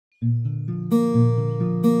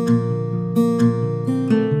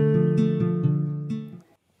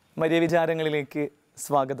Maria വിചാരങ്ങളിലേക്ക്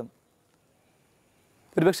സ്വാഗതം.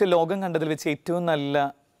 ഒരുപക്ഷെ ലോകം കണ്ടതിൽ വെച്ച് ഏറ്റവും നല്ല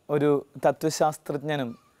ഒരു തത്വശാസ്ത്രജ്ഞനും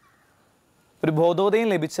ഒരു ബോധോദയം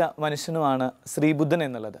ലഭിച്ച മനുഷ്യനുമാണ് ശ്രീബുദ്ധൻ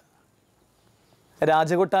എന്നുള്ളത്.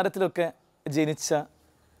 രാജകൊട്ടാരത്തിലൊക്കെ ജനിച്ച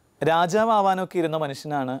രാജാവാനൊക്കെ ഇരുന്ന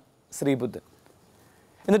മനുഷ്യനാണ് ശ്രീബുദ്ധൻ.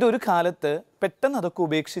 എന്നിട്ട് ഒരു കാലത്ത് പെട്ടെന്ന് അതൊക്കെ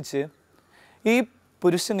ഉപേക്ഷിച്ച് ഈ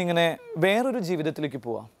പുരുഷൻ ഇങ്ങനെ വേറൊരു ജീവിതത്തിലേക്ക്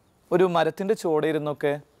പോവാം. ഒരു മരത്തിൻ്റെ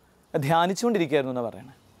ചോടയിരുന്നൊക്കെ ധ്യാനിച്ചുകൊണ്ടിരിക്കുകയായിരുന്നു എന്ന്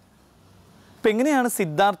പറയണേ. അപ്പം എങ്ങനെയാണ്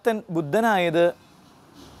സിദ്ധാർത്ഥൻ ബുദ്ധനായത്,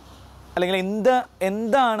 അല്ലെങ്കിൽ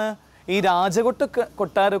എന്താണ് ഈ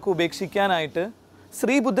കൊട്ടാരമൊക്കെ ഉപേക്ഷിക്കാനായിട്ട്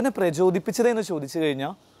ശ്രീബുദ്ധനെ പ്രചോദിപ്പിച്ചതെന്ന് ചോദിച്ചു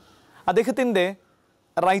കഴിഞ്ഞാൽ അദ്ദേഹത്തിൻ്റെ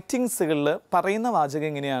റൈറ്റിങ്സുകളിൽ പറയുന്ന വാചകം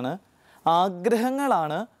എങ്ങനെയാണ്: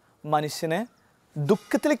 ആഗ്രഹങ്ങളാണ് മനുഷ്യനെ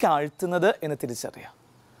ദുഃഖത്തിലേക്ക് ആഴ്ത്തുന്നത് എന്ന് തിരിച്ചറിയാം.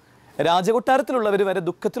 രാജകൊട്ടാരത്തിലുള്ളവർ വരെ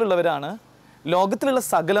ദുഃഖത്തിലുള്ളവരാണ്, ലോകത്തിലുള്ള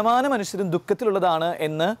സകലമാന മനുഷ്യരും ദുഃഖത്തിലുള്ളതാണ്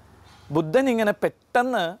എന്ന് ബുദ്ധൻ ഇങ്ങനെ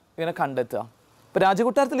പെട്ടെന്ന് ഇങ്ങനെ കണ്ടെത്തുക. ഇപ്പോൾ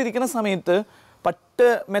രാജകൊട്ടാരത്തിലിരിക്കുന്ന സമയത്ത്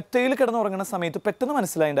മെത്തയിൽ കിടന്നുറങ്ങുന്ന സമയത്ത് പെട്ടെന്ന്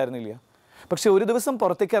മനസ്സിലായിട്ടുണ്ടായിരുന്നില്ല. പക്ഷെ ഒരു ദിവസം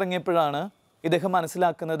പുറത്തേക്ക് ഇറങ്ങിയപ്പോഴാണ് ഇദ്ദേഹം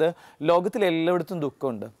മനസ്സിലാക്കുന്നത് ലോകത്തിലെല്ലായിടത്തും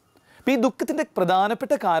ദുഃഖമുണ്ട്. അപ്പോൾ ഈ ദുഃഖത്തിൻ്റെ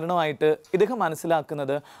പ്രധാനപ്പെട്ട കാരണമായിട്ട് ഇദ്ദേഹം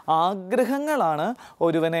മനസ്സിലാക്കുന്നത് ആഗ്രഹങ്ങളാണ്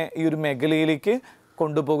ഒരുവനെ ഈ ഒരു മേഖലയിലേക്ക്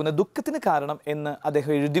കൊണ്ടുപോകുന്ന ദുഃഖത്തിന് കാരണം എന്ന്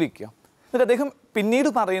അദ്ദേഹം എഴുതി വയ്ക്കുക. എന്നിട്ട് അദ്ദേഹം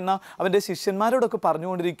പിന്നീട് പറയുന്ന അവൻ്റെ ശിഷ്യന്മാരോടൊക്കെ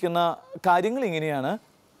പറഞ്ഞുകൊണ്ടിരിക്കുന്ന കാര്യങ്ങൾ ഇങ്ങനെയാണ്: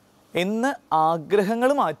 എന്ന് ആഗ്രഹങ്ങൾ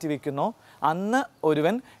മാറ്റിവെക്കുന്നോ അന്ന്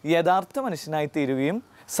ഒരുവൻ യഥാർത്ഥ മനുഷ്യനായി തീരുകയും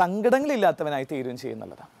സങ്കടങ്ങളില്ലാത്തവനായി തീരുകയും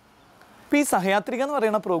ചെയ്യുന്നുള്ളതാണ്. ഇപ്പോൾ ഈ സഹയാത്രിക എന്ന്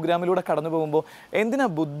പറയുന്ന പ്രോഗ്രാമിലൂടെ കടന്നു പോകുമ്പോൾ എന്തിനാ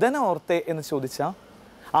ബുദ്ധനെ ഓർത്തെ എന്ന് ചോദിച്ചാൽ,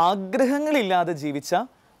 ആഗ്രഹങ്ങളില്ലാതെ ജീവിച്ച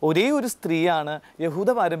ഒരേ ഒരു സ്ത്രീയാണ് യഹൂദ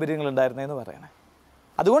പാരമ്പര്യങ്ങളുണ്ടായിരുന്നതെന്ന് പറയണേ.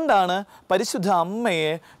 അതുകൊണ്ടാണ് പരിശുദ്ധ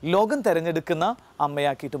അമ്മയെ ലോകം തിരഞ്ഞെടുക്കുന്ന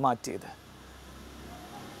അമ്മയാക്കിയിട്ട് മാറ്റിയത്.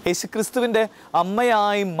 യേശുക്രിസ്തുവിൻ്റെ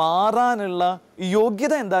അമ്മയായി മാറാനുള്ള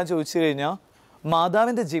യോഗ്യത എന്താണെന്ന് ചോദിച്ചു കഴിഞ്ഞാൽ,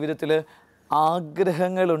 മാതാവിൻ്റെ ജീവിതത്തിൽ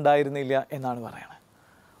ആഗ്രഹങ്ങൾ ഉണ്ടായിരുന്നില്ല എന്നാണ് പറയുന്നത്.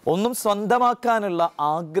 ഒന്നും സ്വന്തമാക്കാനുള്ള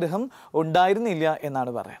ആഗ്രഹം ഉണ്ടായിരുന്നില്ല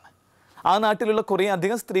എന്നാണ് പറയുന്നത്. ആ നാട്ടിലുള്ള കുറേ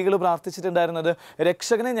അധികം സ്ത്രീകൾ പ്രാർത്ഥിച്ചിട്ടുണ്ടായിരുന്നത്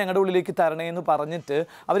രക്ഷകനെ ഞങ്ങളുടെ ഉള്ളിലേക്ക് തരണേ എന്ന് പറഞ്ഞിട്ട്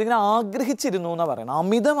അവരിങ്ങനെ ആഗ്രഹിച്ചിരുന്നു എന്നാണ് പറയുന്നത്.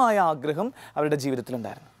 അമിതമായ ആഗ്രഹം അവരുടെ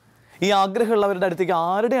ജീവിതത്തിലുണ്ടായിരുന്നു. ഈ ആഗ്രഹമുള്ളവരുടെ അടുത്തേക്ക്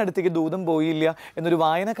ആരുടെ അടുത്തേക്ക് ദൂതം പോയില്ല എന്നൊരു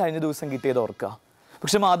വായന കഴിഞ്ഞ ദിവസം കിട്ടിയത് ഓർക്കുക.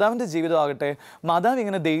 പക്ഷെ മാതാവിൻ്റെ ജീവിതമാകട്ടെ, മാതാവ്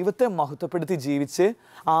ഇങ്ങനെ ദൈവത്തെ മഹത്വപ്പെടുത്തി ജീവിച്ച്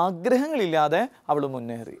ആഗ്രഹങ്ങളില്ലാതെ അവൾ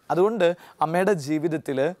മുന്നേറി. അതുകൊണ്ട് അമ്മയുടെ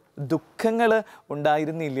ജീവിതത്തിൽ ദുഃഖങ്ങൾ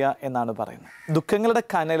ഉണ്ടായിരുന്നില്ല എന്നാണ് പറയുന്നത്. ദുഃഖങ്ങളുടെ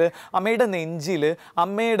കനൽ അമ്മയുടെ നെഞ്ചിൽ,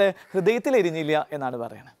 അമ്മയുടെ ഹൃദയത്തിൽ എരിഞ്ഞില്ല എന്നാണ്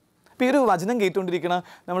പറയുന്നത്. അപ്പോൾ ഈ ഒരു വചനം കേട്ടുകൊണ്ടിരിക്കുന്ന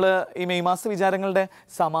നമ്മൾ ഈ മെയ് മാസ വിചാരങ്ങളുടെ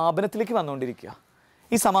സമാപനത്തിലേക്ക് വന്നുകൊണ്ടിരിക്കുക.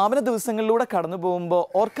 ഈ സമാപന ദിവസങ്ങളിലൂടെ കടന്നു പോകുമ്പോൾ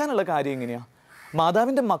ഓർക്കാനുള്ള കാര്യം എങ്ങനെയാണ്?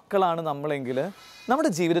 മാതാവിൻ്റെ മക്കളാണ് നമ്മളെങ്കിൽ നമ്മുടെ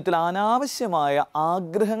ജീവിതത്തിൽ അനാവശ്യമായ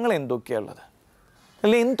ആഗ്രഹങ്ങൾ എന്തൊക്കെയാണുള്ളത്,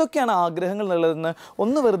 അല്ലെങ്കിൽ എന്തൊക്കെയാണ് ആഗ്രഹങ്ങൾ എന്നുള്ളതെന്ന്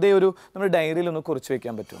ഒന്ന് വെറുതെ നമ്മുടെ ഡയറിയിൽ ഒന്ന് കുറിച്ച്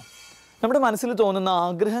വയ്ക്കാൻ പറ്റുമോ? നമ്മുടെ മനസ്സിൽ തോന്നുന്ന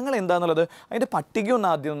ആഗ്രഹങ്ങൾ എന്താണെന്നുള്ളത് അതിൻ്റെ പട്ടിക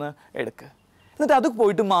ആദ്യം ഒന്ന് എടുക്കുക. എന്നിട്ട് അത്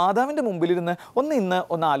പോയിട്ട് മാതാവിൻ്റെ മുമ്പിലിരുന്ന്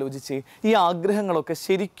ഒന്ന് ആലോചിച്ച്, ഈ ആഗ്രഹങ്ങളൊക്കെ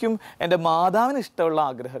ശരിക്കും എൻ്റെ മാതാവിന് ഇഷ്ടമുള്ള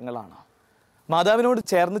ആഗ്രഹങ്ങളാണ്? മാതാവിനോട്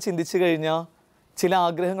ചേർന്ന് ചിന്തിച്ചു കഴിഞ്ഞാൽ ചില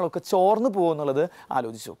ആഗ്രഹങ്ങളൊക്കെ ചോർന്നു പോകുമെന്നുള്ളത്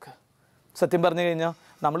ആലോചിച്ച് നോക്കുക. സത്യം പറഞ്ഞു കഴിഞ്ഞാൽ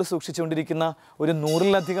നമ്മൾ സൂക്ഷിച്ചുകൊണ്ടിരിക്കുന്ന ഒരു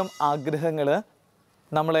 100-ലധികം ആഗ്രഹങ്ങൾ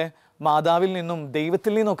നമ്മളെ മാതാവിൽ നിന്നും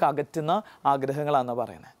ദൈവത്തിൽ നിന്നൊക്കെ അകറ്റുന്ന ആഗ്രഹങ്ങളാണെന്ന്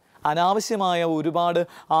പറയുന്നത്. അനാവശ്യമായ ഒരുപാട്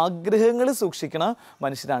ആഗ്രഹങ്ങൾ സൂക്ഷിക്കുന്ന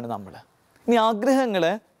മനുഷ്യരാണ് നമ്മൾ. ഇനി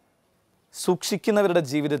ആഗ്രഹങ്ങളെ സൂക്ഷിക്കുന്നവരുടെ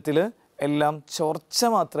ജീവിതത്തിൽ എല്ലാം ചോർച്ച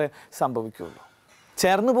മാത്രമേ സംഭവിക്കുകയുള്ളൂ,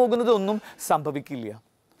 ചേർന്നു പോകുന്നതൊന്നും സംഭവിക്കില്ല.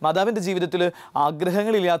 മാതാവിൻ്റെ ജീവിതത്തിൽ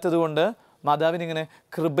ആഗ്രഹങ്ങളില്ലാത്തത് കൊണ്ട് മാതാവിനിങ്ങനെ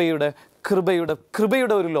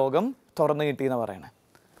കൃപയുടെ ഒരു ലോകം തുറന്നു കിട്ടിയെന്ന് പറയണേ.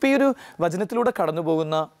 അപ്പോൾ ഈ ഒരു വചനത്തിലൂടെ കടന്നു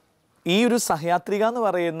പോകുന്ന ഈ ഒരു സഹയാത്രിക എന്ന്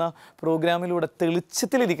പറയുന്ന പ്രോഗ്രാമിലൂടെ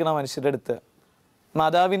തെളിച്ചത്തിലിരിക്കുന്ന മനുഷ്യരുടെ അടുത്ത്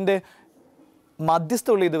മാതാവിൻ്റെ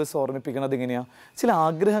മധ്യസ്ഥമുള്ള ഈ ദിവസം ഓർമ്മിപ്പിക്കുന്നത് എങ്ങനെയാണ്? ചില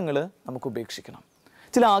ആഗ്രഹങ്ങൾ നമുക്ക് ഉപേക്ഷിക്കണം.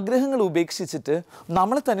 ചില ആഗ്രഹങ്ങൾ ഉപേക്ഷിച്ചിട്ട്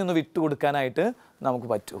നമ്മളെ തന്നെ ഒന്ന് വിട്ടുകൊടുക്കാനായിട്ട് നമുക്ക്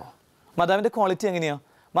പറ്റുമോ? മാതാവിൻ്റെ ക്വാളിറ്റി എങ്ങനെയാണ്?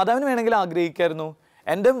 മാതാവിന് വേണമെങ്കിൽ ആഗ്രഹിക്കായിരുന്നു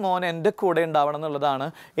എൻ്റെ മോൻ എൻ്റെ കൂടെ ഉണ്ടാവണം എന്നുള്ളതാണ്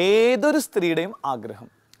ഏതൊരു സ്ത്രീയുടെയും ആഗ്രഹം.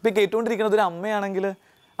 ഇപ്പോൾ കേട്ടുകൊണ്ടിരിക്കുന്നത് ഒരു അമ്മയാണെങ്കിൽ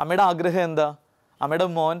അമ്മയുടെ ആഗ്രഹം എന്താ? അമ്മയുടെ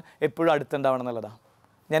മോൻ എപ്പോഴും അടുത്തുണ്ടാവണം എന്നുള്ളതാണ്.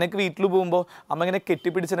 ഞാനൊക്കെ വീട്ടിൽ പോകുമ്പോൾ അമ്മ ഇങ്ങനെ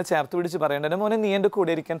കെട്ടിപ്പിടിച്ച് ചേർത്ത് പിടിച്ച് പറയേണ്ട, എൻ്റെ മോനെ നീ എൻ്റെ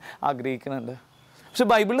കൂടെ ഇരിക്കാൻ ആഗ്രഹിക്കുന്നുണ്ട്. പക്ഷെ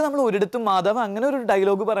ബൈബിളിൽ നമ്മൾ ഒരിടത്തും മാതാവ് അങ്ങനെ ഒരു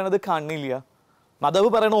ഡയലോഗ് പറയണത് കാണില്ല. മാതാവ്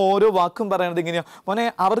പറയണ ഓരോ വാക്കും പറയണത് ഇങ്ങനെയാണ്: മോനെ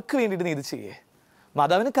അവർക്ക് വേണ്ടിയിട്ട് നീ ഇത് ചെയ്യേ.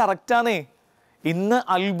 മാതാവിന് കറക്റ്റാണേ. ഇന്ന്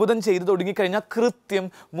അത്ഭുതം ചെയ്തു തുടങ്ങിക്കഴിഞ്ഞാൽ കൃത്യം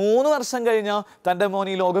 3 വർഷം കഴിഞ്ഞാൽ തൻ്റെ മോൻ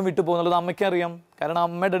ഈ ലോകം വിട്ടു പോകുന്നുള്ളത് അമ്മയ്ക്കറിയാം. കാരണം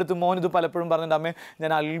അമ്മയുടെ അടുത്ത് മോൻ ഇത് പലപ്പോഴും പറഞ്ഞിട്ടുണ്ട്: അമ്മേ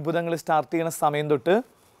ഞാൻ അത്ഭുതങ്ങൾ സ്റ്റാർട്ട് ചെയ്യുന്ന സമയം തൊട്ട്.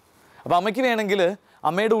 അപ്പോൾ അമ്മയ്ക്ക് വേണമെങ്കിൽ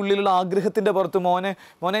അമ്മയുടെ ഉള്ളിലുള്ള ആഗ്രഹത്തിൻ്റെ പുറത്ത്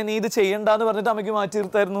മോനെ നീ ഇത് ചെയ്യണ്ടെന്ന് പറഞ്ഞിട്ട് അമ്മയ്ക്ക് മാറ്റി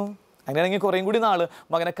നിർത്തായിരുന്നു. അങ്ങനെയാണെങ്കിൽ കുറേയും കൂടി നാൾ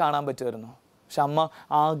മകനെ കാണാൻ പറ്റുമായിരുന്നു. പക്ഷെ അമ്മ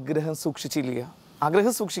ആഗ്രഹം സൂക്ഷിച്ചില്ല.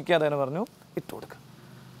 ആഗ്രഹം സൂക്ഷിക്കാതെ എന്ന് പറഞ്ഞു ഇട്ട് കൊടുക്കുക.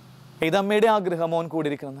 ഏതമ്മയുടെ ആഗ്രഹം മോൻ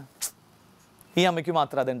കൂടിയിരിക്കണമെന്ന്? ഈ അമ്മയ്ക്ക്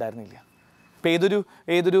മാത്രം അതുണ്ടായിരുന്നില്ല. ഇപ്പം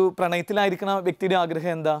ഏതൊരു പ്രണയത്തിലായിരിക്കുന്ന വ്യക്തിയുടെ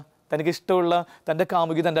ആഗ്രഹം എന്താ? തനിക്ക് ഇഷ്ടമുള്ള തൻ്റെ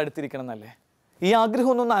കാമുകി തൻ്റെ അടുത്തിരിക്കണം എന്നല്ലേ? ഈ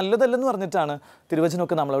ആഗ്രഹമൊന്നും നല്ലതല്ലെന്ന് പറഞ്ഞിട്ടാണ്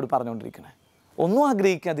തിരുവചനമൊക്കെ നമ്മളോട് പറഞ്ഞുകൊണ്ടിരിക്കുന്നത്. ഒന്നും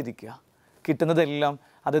ആഗ്രഹിക്കാതിരിക്കുക, കിട്ടുന്നതെല്ലാം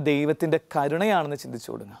അത് ദൈവത്തിൻ്റെ കരുണയാണെന്ന് ചിന്തിച്ചു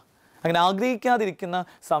കൊടുക്കുക. അങ്ങനെ ആഗ്രഹിക്കാതിരിക്കുന്ന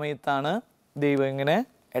സമയത്താണ് ദൈവം ഇങ്ങനെ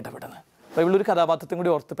ഇടപെടുന്നത്. ബൈബിളിലൊരു കഥാപാത്രത്തെയും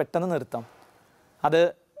കൂടി ഓർത്ത് പെട്ടെന്ന് നിർത്താം. അത്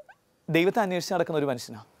ദൈവത്തെ അന്വേഷിച്ച് നടക്കുന്ന ഒരു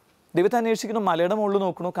മനുഷ്യനാണ്. ദൈവത്തെ അന്വേഷിക്കണോ, മലയുടെ മുകളിൽ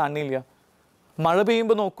നോക്കണോ, കാണില്ല. മഴ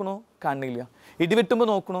പെയ്യുമ്പോൾ നോക്കണോ, കാണില്ല. ഇടിവെട്ടുമ്പോൾ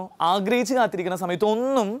നോക്കണോ, ആഗ്രഹിച്ച് കാത്തിരിക്കുന്ന സമയത്ത്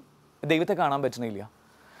ഒന്നും ദൈവത്തെ കാണാൻ പറ്റണില്ല.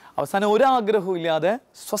 അവസാനം ഒരാഗ്രഹവും ഇല്ലാതെ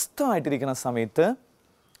സ്വസ്ഥമായിട്ടിരിക്കുന്ന സമയത്ത്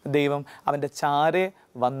ദൈവം അവൻ്റെ ചാരെ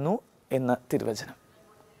വന്നു എന്ന് തിരുവചനം.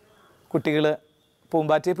 കുട്ടികൾ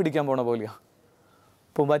പൂമ്പാറ്റയെ പിടിക്കാൻ പോണ പോലെയാണ്.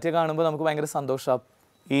 പൂമ്പാറ്റയെ കാണുമ്പോൾ നമുക്ക് ഭയങ്കര സന്തോഷമാണ്.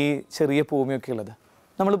 ഈ ചെറിയ ഭൂമിയൊക്കെ ഉള്ളത്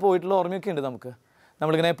നമ്മൾ പോയിട്ടുള്ള ഓർമ്മയൊക്കെ ഉണ്ട് നമുക്ക്.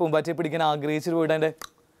 നമ്മളിങ്ങനെ പൂമ്പാറ്റയെ പിടിക്കാൻ ആഗ്രഹിച്ചിട്ട് പോയിട്ട് അതിൻ്റെ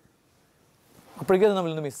അപ്പോഴേക്കും അത്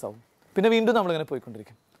നമ്മളിൽ നിന്ന് മിസ്സാവും. പിന്നെ വീണ്ടും നമ്മളിങ്ങനെ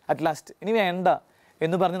പോയിക്കൊണ്ടിരിക്കും. അറ്റ് ലാസ്റ്റ് ഇനി വേണ്ട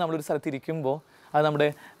എന്ന് പറഞ്ഞ് നമ്മളൊരു സ്ഥലത്ത് ഇരിക്കുമ്പോൾ അത് നമ്മുടെ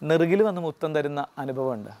നെറുകിൽ വന്ന് മുത്തം തരുന്ന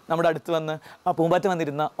അനുഭവമുണ്ട്. നമ്മുടെ അടുത്ത് വന്ന് ആ പൂമ്പാറ്റ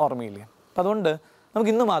വന്നിരുന്ന ഓർമ്മയില്ലേ? അപ്പം അതുകൊണ്ട്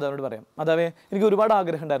നമുക്ക് ഇന്ന് മാതാവിനോട് പറയാം, മാതാവേ, എനിക്ക് ഒരുപാട്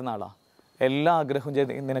ആഗ്രഹം ഉണ്ടായിരുന്ന ആളാണ്, എല്ലാ ആഗ്രഹവും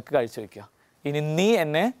ചെയ്ത് നിനക്ക് കാഴ്ചവെക്കുക, ഇനി നീ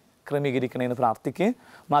എന്നെ ക്രമീകരിക്കണമെന്ന് പ്രാർത്ഥിക്കുക.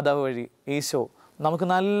 മാതാവ് വഴി ഈശോ നമുക്ക്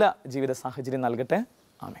നല്ല ജീവിത സാഹചര്യം നൽകട്ടെ.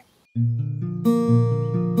 ആമേൻ.